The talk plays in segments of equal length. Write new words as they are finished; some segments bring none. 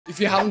If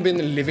you haven't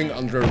been living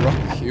under a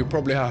rock, you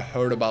probably have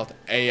heard about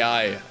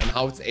AI and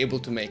how it's able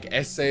to make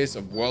essays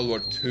of World War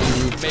II,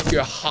 make you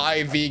a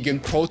high vegan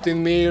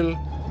protein meal,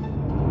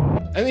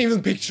 and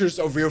even pictures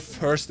of your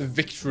first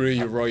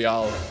victory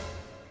royale.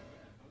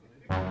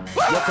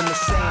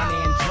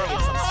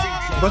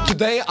 But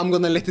today I'm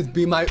gonna let it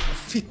be my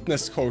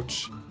fitness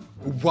coach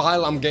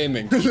while I'm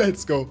gaming.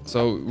 Let's go.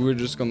 So we're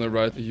just gonna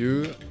write,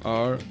 you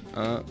are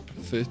a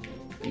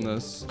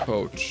fitness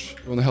coach.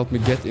 You wanna help me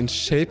get in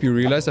shape? You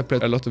realize I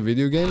played a lot of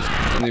video games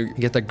and you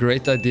get a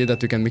great idea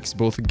that you can mix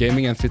both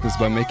gaming and fitness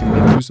by making me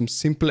do some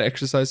simple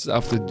exercises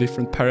after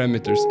different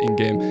parameters in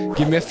game.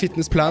 Give me a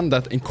fitness plan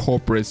that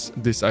incorporates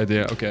this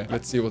idea. Okay,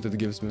 let's see what it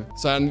gives me.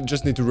 So I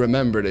just need to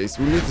remember this.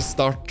 We need to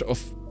start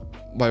off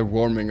by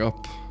warming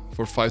up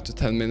for 5 to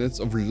 10 minutes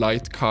of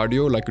light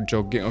cardio, like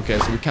jogging. Okay,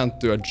 so we can't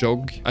do a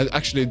jog. I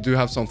actually do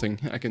have something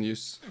I can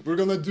use. We're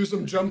gonna do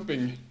some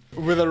jumping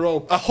with a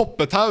rope. A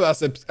hoppetau,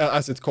 as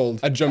it's called.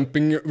 A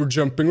jumping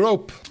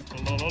rope.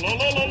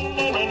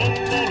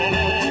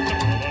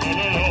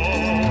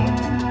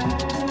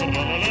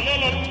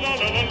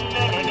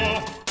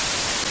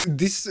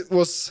 This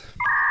was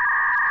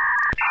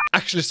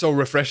actually so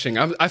refreshing.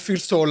 I feel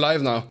so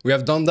alive now. We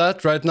have done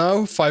that right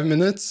now. 5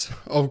 minutes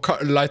of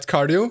light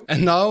cardio.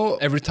 And now,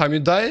 every time you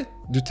die,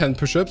 do 10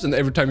 push-ups. And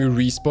every time you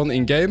respawn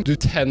in-game, do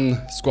 10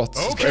 squats.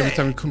 Okay. Every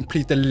time you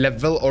complete a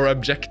level or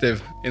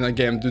objective in a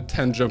game, do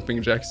 10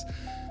 jumping jacks.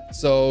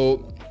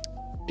 So,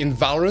 in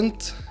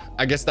Valorant,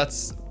 I guess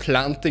that's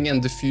planting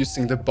and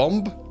defusing the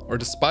bomb or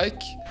the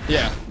spike.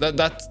 Yeah,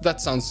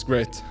 that sounds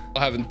great.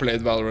 I haven't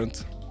played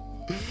Valorant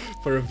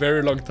for a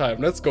very long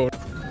time. Let's go.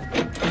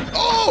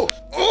 Oh!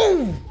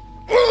 Oh!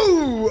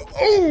 Oh!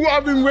 Oh!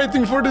 I've been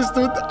waiting for this,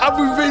 dude. I've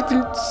been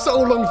waiting so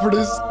long for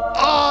this.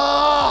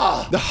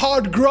 Ah! The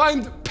hard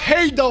grind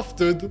paid off,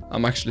 dude.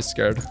 I'm actually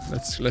scared.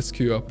 Let's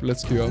queue up.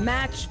 Let's queue up.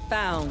 Match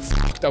found.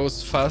 That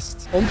was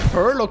fast. On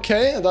Pearl,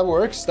 okay. That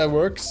works. That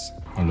works.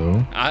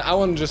 Hello? I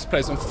want to just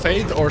play some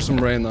Fade or some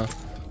Reyna.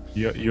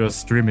 You're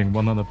streaming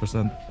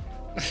 100%.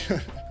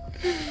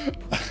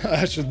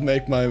 I should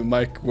make my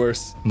mic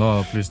worse.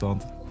 No, please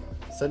don't.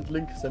 Send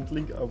link,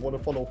 I wanna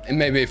follow. And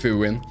maybe if we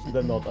win.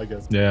 Then not, I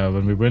guess. Yeah,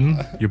 when we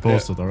win, you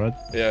post it, alright?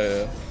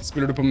 Yeah.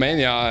 Spelar du på main?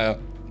 Ja.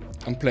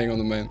 I'm playing on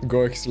the main. Go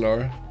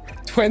XLR.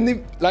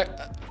 20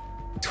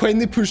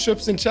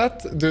 push-ups in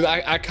chat? Dude,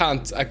 I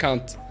can't.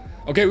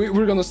 Okay,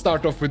 we're gonna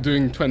start off with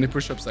doing 20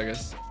 push-ups, I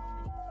guess.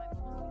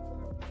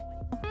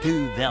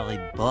 2 very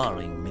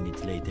boring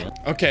minutes later.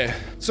 Okay,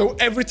 so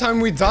every time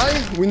we die,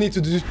 we need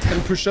to do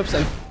 10 push-ups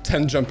and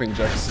 10 jumping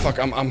jacks. Fuck,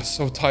 I'm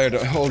so tired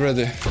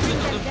already.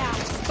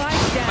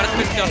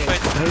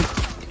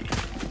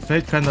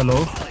 Fade kinda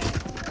low.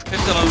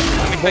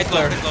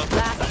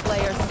 Last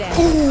player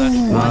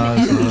standing.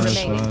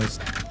 Nice.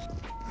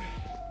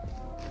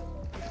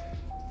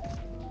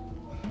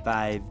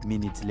 5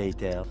 minutes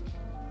later.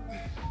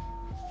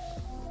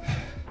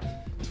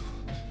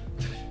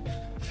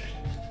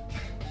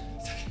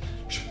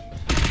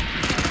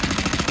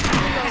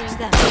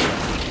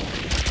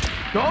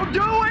 Don't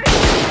do it!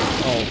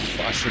 Oh,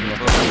 I should not.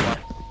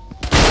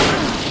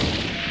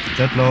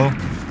 Jet low.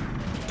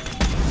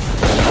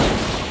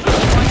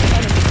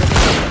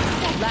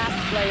 Last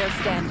player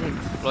standing.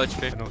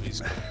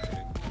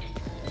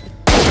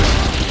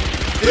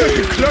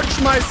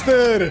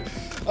 Clutchmeister!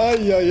 Ay.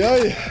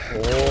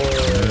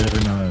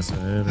 Very nice.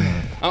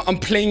 I'm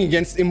playing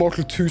against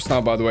Immortal 2s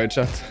now, by the way,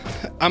 chat.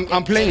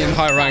 I'm playing in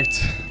high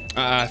ranked.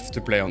 I have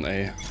to play on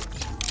A.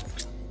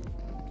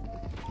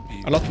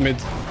 A lot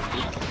mid.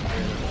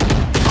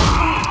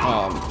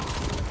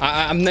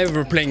 I'm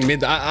never playing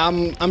mid.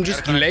 I'm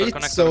just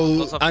late,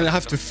 so I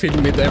have to fill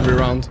mid every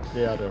round.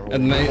 Yeah, they're all.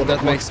 And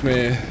that makes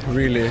me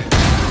really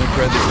not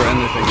ready for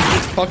anything.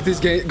 Fuck, these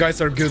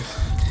guys are good.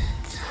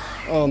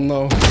 Oh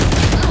no.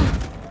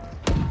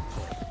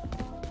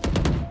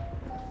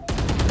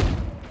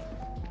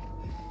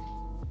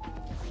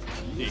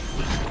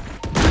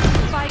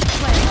 Fight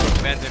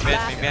play.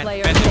 Last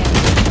player standing.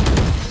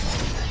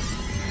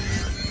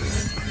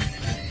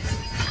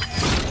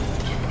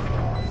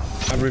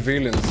 I'm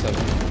revealing 7.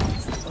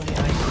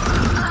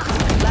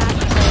 Last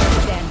player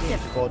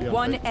standing.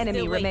 One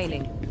enemy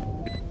remaining.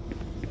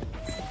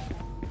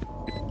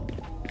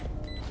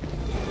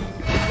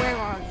 Where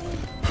are you?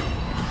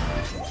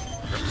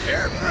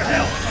 Prepare for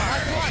hell.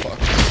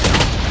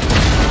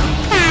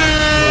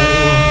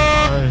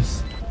 Nice.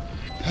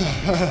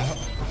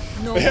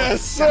 No.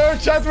 Yes, sir,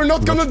 chat, we're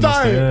not gonna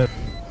die.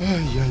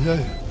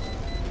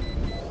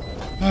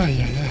 Ay.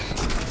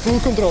 Full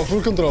control.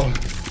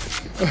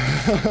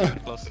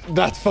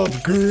 That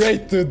felt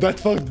great, dude. That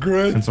felt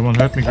great. Can someone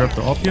help me grab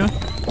the op here?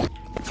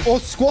 Oh,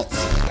 squats.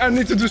 I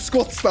need to do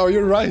squats now.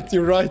 You're right.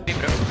 Don't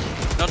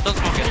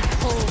smoke it.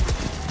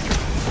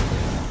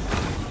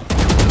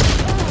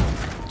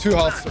 2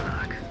 half.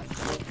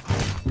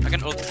 I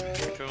can ult.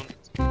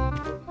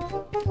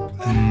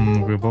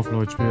 We're both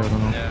low HP, I don't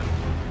know. Yeah.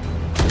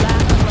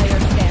 Last player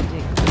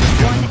standing.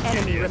 One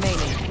enemy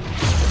remaining.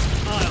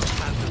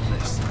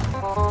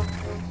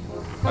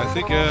 I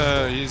think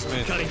he's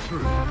mid. Cutting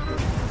through.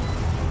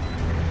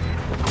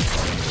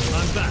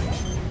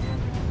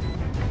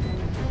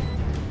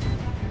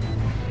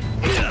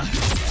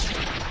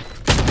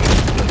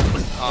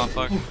 Oh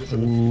fuck.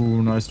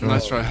 Ooh, nice try.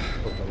 Nice try.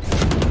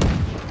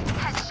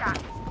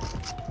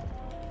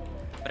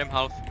 Brim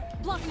half.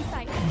 Blocking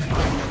sight.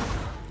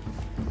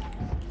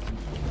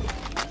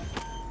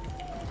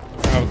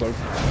 I have a dog.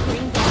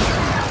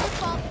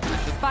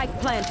 Spike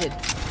planted.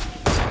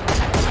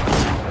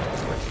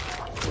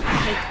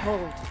 Take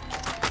hold.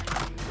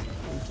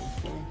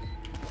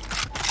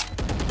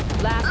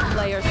 Last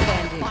player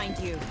standing. Find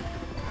you.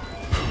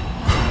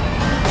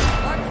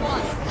 Mark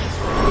one.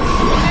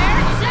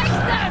 Shake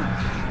them.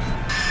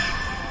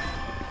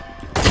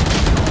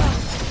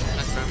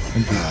 Nice bro.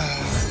 Thank you.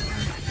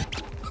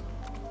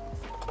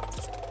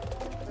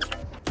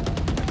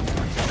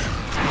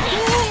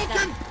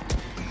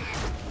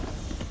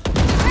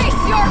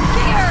 Face your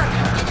fear.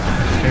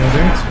 Can you do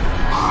it?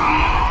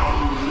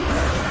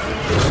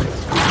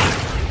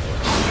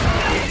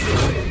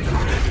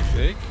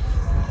 Fake.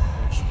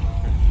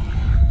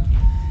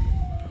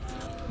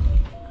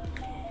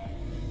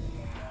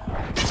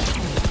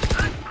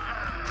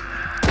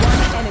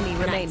 One enemy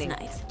remaining.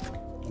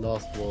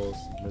 Last was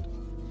mid.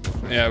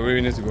 Yeah,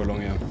 we need to go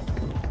long, yeah.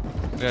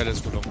 Yeah,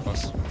 let's go long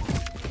pass.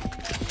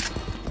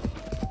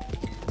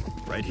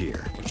 Right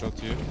here. Watch out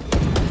here.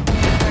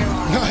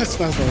 Nice,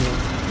 nice, nice.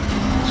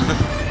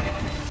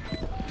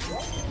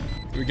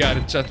 We got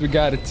it, chat, we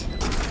got it.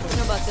 Push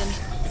no button.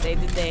 Save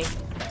the day.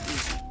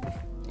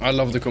 I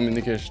love the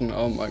communication.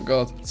 Oh my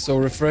god. It's so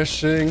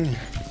refreshing.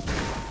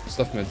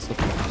 Stuff mid, stuff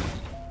mid.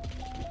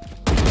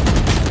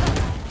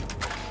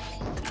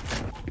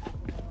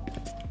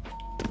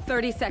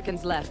 30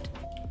 seconds left.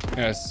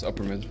 Yeah, it's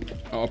upper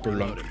mid. Oh, upper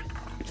long.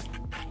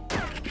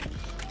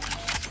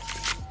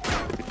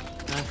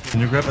 Can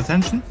you grab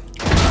attention?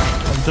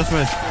 Oh, just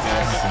wait.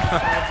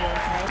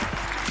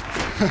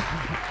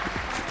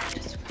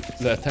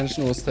 The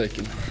attention was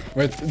taken.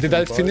 Wait, did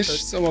I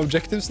finish some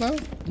objectives now?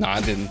 No,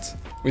 I didn't.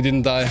 We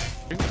didn't die.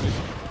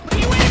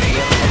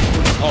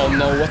 Oh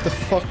no, what the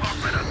fuck?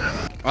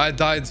 I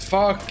died,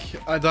 fuck.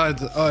 I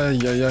died. Oh,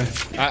 yeah.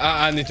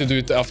 I need to do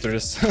it after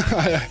this. Where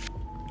are you?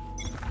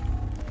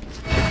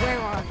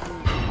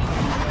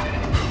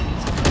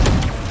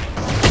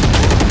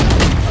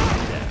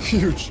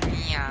 Huge.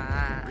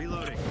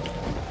 Reloading.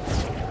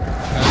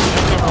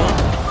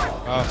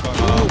 Ah,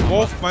 fuck.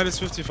 Both minus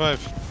 55.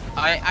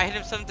 I hit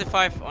him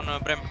 75 on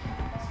Brim.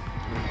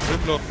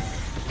 Brim low.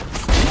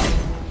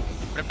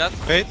 Brim dead.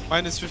 Wait,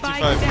 minus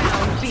Spike 55.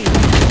 down B.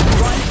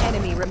 One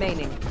enemy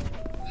remaining.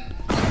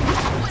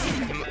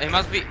 He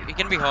must be. He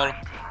can be whole.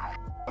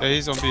 Yeah,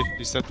 he's on B.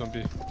 He's set on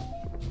B.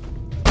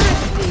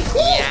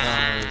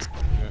 Yeah.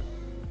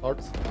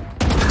 Hearts.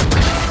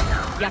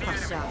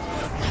 Yakasha.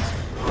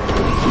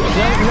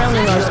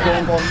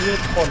 Spawn, bomb, near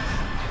spawn.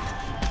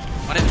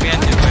 One is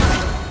behind you.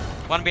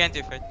 Fight. One behind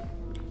you. Fight.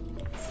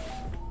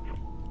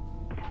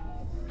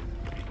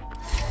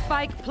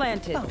 Spike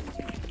planted.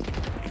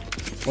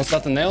 Was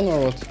that a neon or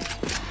what?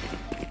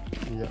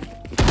 Yeah.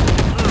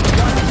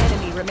 One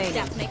enemy remaining.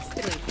 That makes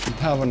three.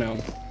 Have a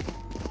neon.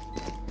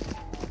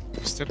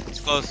 Step Close.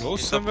 close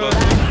He's up somewhere.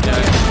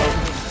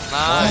 close.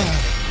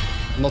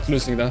 Nice. Not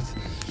losing that.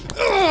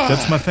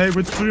 That's my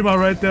favorite streamer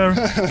right there.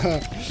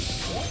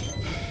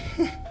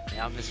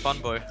 Yeah, I'm his fun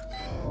boy.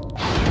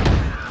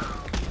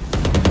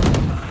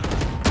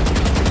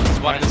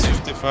 Minus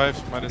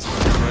 55. Minus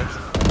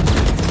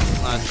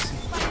 55. Nice.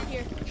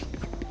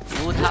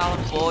 Good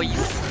house,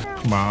 boys.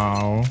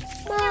 Wow.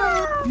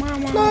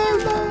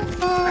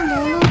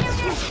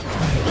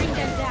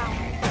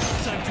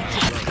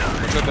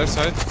 Watch out left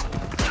side.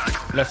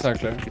 Left side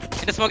clear. In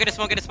the smoke, in the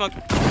smoke, in the smoke.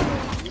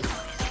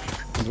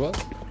 And what?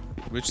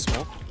 Which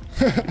smoke?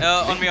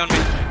 On me, on me.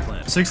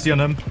 60 on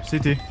him.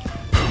 CT.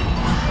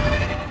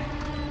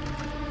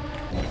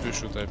 You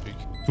shoot, I pick.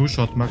 2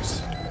 shot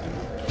max.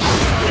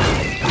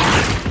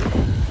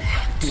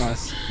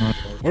 Nice.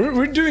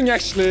 We're doing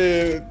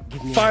actually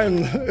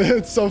fine.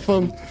 It's so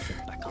fun.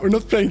 We're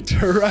not playing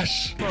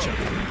trash.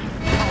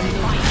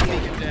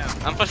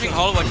 I'm flashing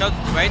hole, watch out.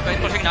 Wait,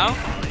 flashing now.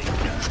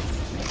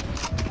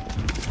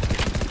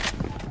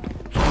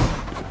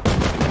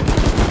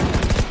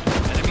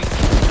 Enemy.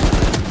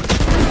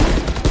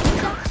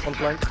 One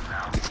flank.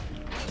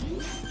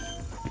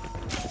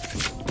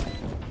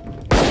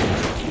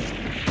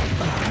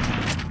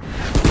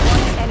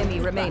 One enemy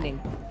remaining.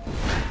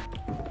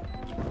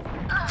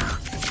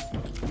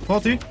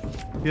 40.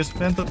 He has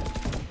planted.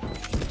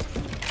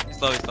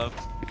 He's low, he's low.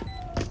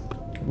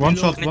 One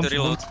shot. Need One to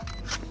reload. shot.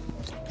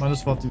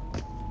 Minus 40.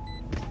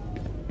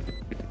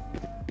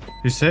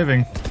 He's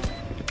saving.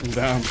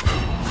 Damn.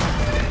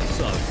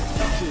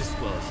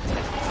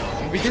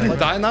 We didn't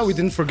die now, we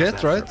didn't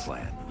forget, right?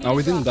 No,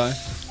 we didn't die.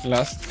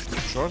 Last.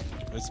 Short.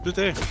 Let's split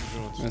A. If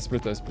you want. Yeah,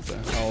 split A.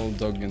 I'll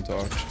dog into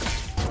arch.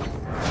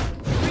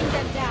 Bring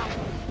them down.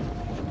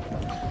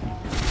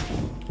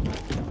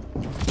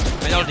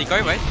 Wait, all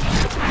decoy, wait.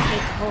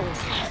 Take hold.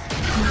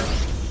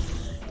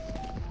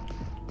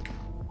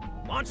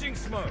 Launching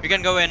smoke. We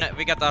can go in,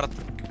 we got art.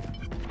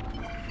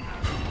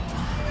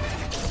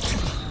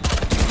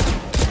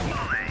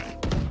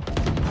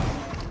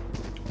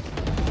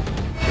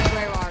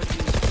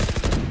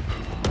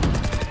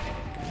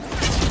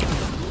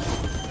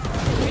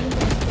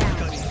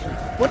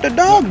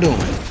 that dog doing?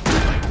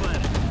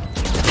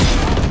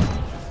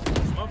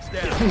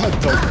 My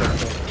dog, Petro.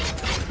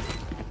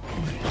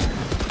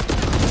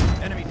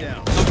 Enemy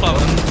down. Two flower.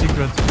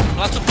 Secret.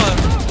 Lots of flower.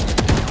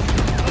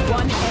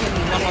 One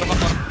enemy One more, remaining. one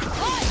more.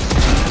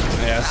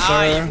 Yes, Ah,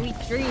 sir. Sweet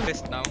dreams.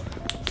 Pissed now.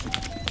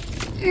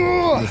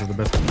 This is the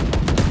best.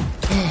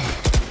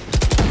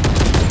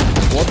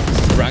 What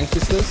rank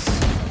is this?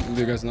 Do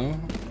you guys know?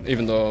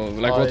 Even though,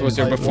 like, what was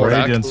your before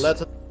Radiant. act?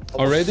 Let it.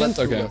 Oh, Radiant?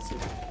 Let's do Okay.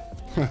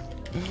 that.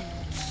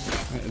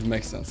 It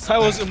makes sense. I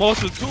was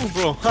immortal too,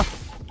 bro.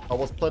 I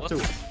was plat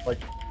too. Like,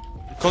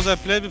 Because I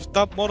played with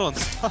top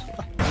morons. Spike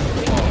down.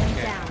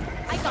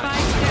 I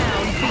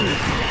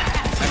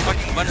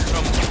fucking went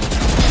from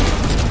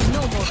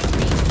No more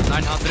screens.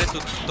 900 to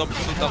top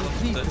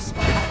 2000.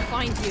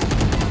 Find you.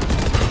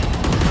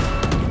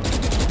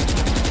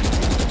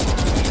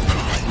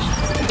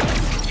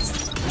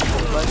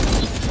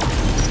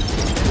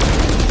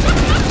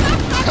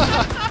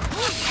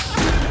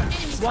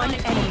 One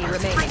enemy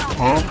remaining.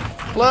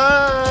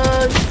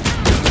 flag!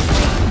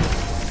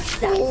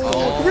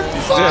 Oh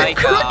my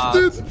god.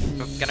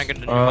 Can I get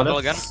the new model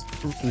again?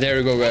 There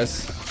you go,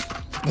 guys.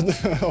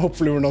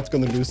 Hopefully we're not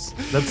gonna lose.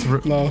 Let's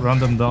No. run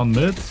them down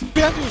mid. Spike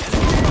down.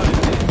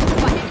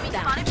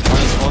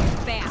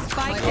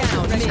 Spike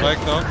down. Mid.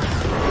 Spike down.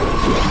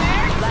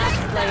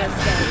 Last player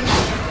standing.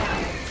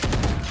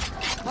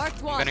 Marked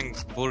I'm one. getting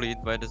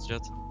bullied by this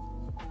jet.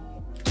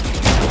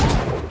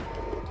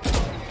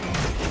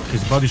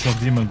 His body shot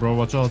demon, bro.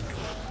 Watch out.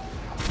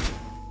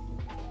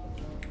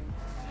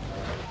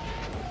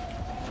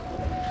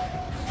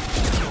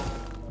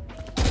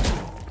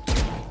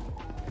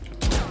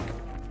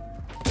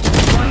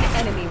 One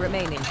enemy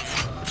remaining.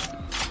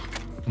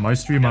 My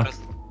streamer.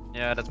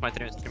 Yeah, that's my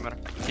streamer.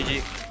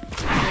 GG.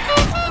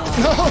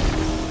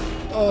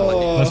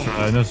 Let's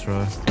try. Let's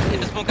try. In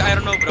the smoke, I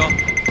don't know, bro.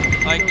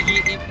 Like,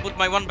 he put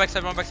my one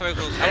backside close.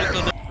 I will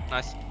kill the...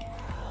 Nice.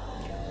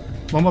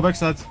 One more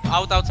backside.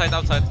 Outside.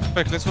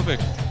 Back, let's go back.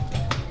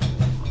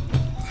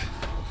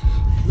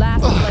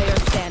 Last player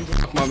standing.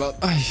 My bad.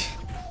 Ay.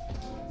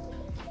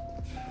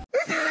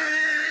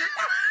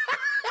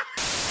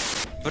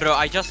 Bro,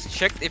 I just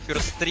checked if you're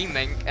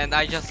streaming and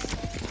I just...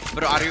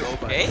 Bro, are you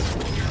okay?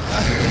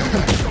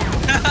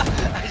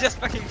 I just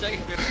fucking checked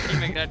if you're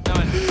streaming right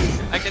now and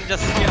I can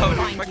just see how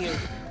you're fucking...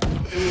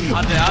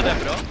 Ade,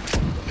 bro.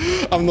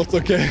 I'm not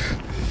okay.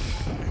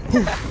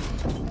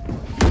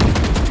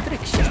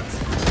 Trick shots.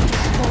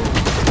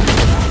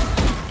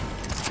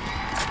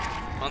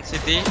 On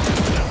CT.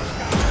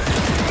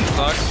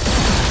 Fuck.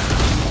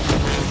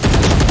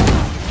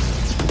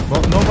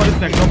 Well, nobody's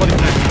neck.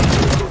 Nobody's neck.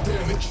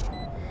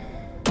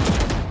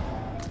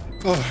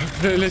 Oh,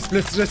 let's.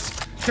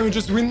 Can we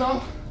just win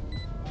now?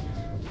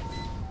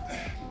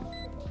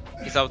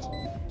 He's out.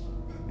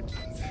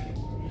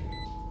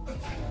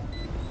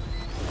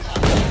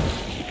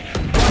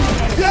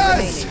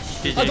 Yes!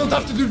 GG. I don't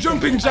have to do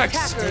jumping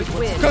jacks Attackers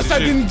win. because I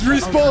didn't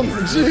respawn.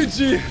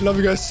 GG. Love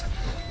you guys.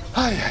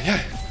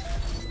 Ay.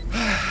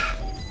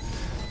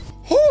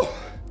 Whew.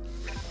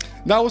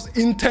 That was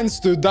intense,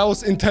 dude. That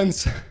was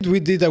intense. We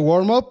did a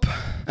warm-up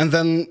and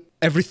then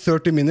every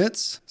 30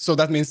 minutes. So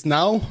that means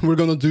now we're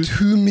gonna do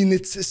 2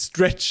 minutes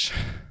stretch.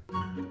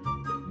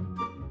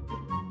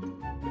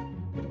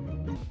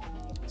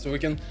 So we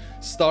can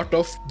start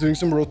off doing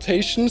some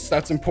rotations.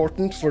 That's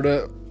important for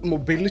the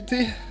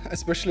mobility,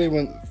 especially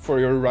when for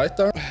your right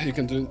arm. You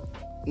can do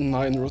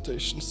 9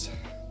 rotations.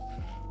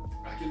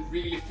 I can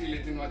really feel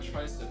it in my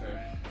tricep here.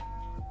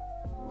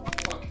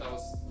 Fuck,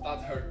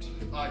 that hurt.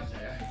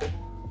 Yeah.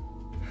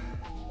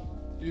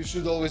 You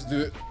should always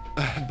do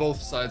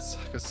both sides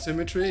because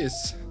symmetry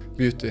is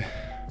beauty.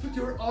 Put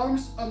your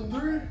arms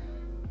under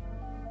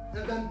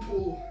and then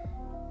pull.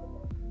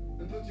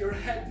 And put your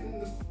head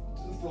to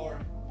the floor.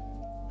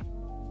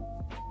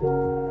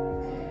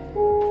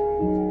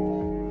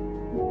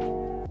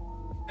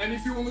 And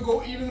if you want to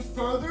go even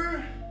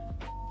further,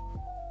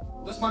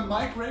 does my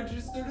mic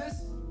register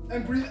this?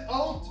 And breathe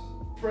out,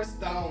 press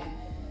down.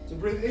 So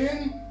breathe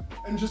in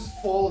and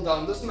just fall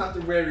down, doesn't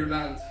matter where you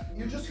land.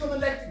 You're just gonna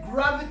let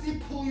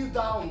gravity pull you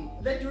down.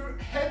 Let your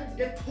head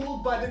get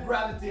pulled by the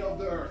gravity of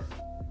the earth.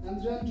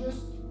 And then just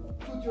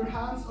put your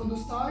hands on the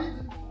side.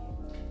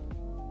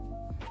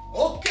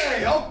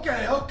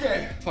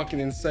 Okay. Fucking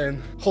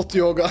insane. Hot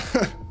yoga.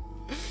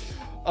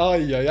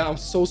 Yeah, I'm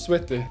so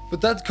sweaty.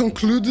 But that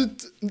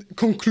concluded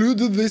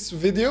this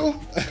video.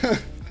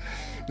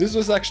 This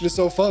was actually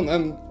so fun,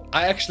 and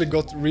I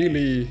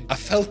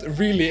felt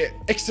really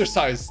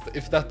exercised,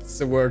 if that's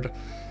a word.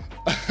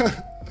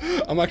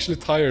 I'm actually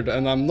tired,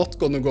 and I'm not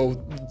gonna go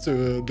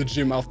to the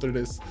gym after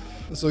this.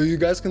 So you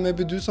guys can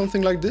maybe do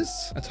something like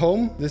this at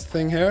home, this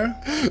thing here.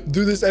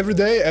 Do this every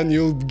day and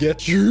you'll get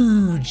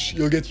huge.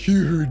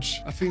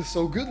 I feel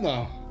so good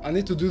now. I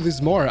need to do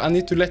this more. I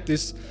need to let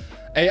this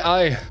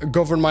AI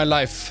govern my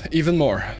life even more.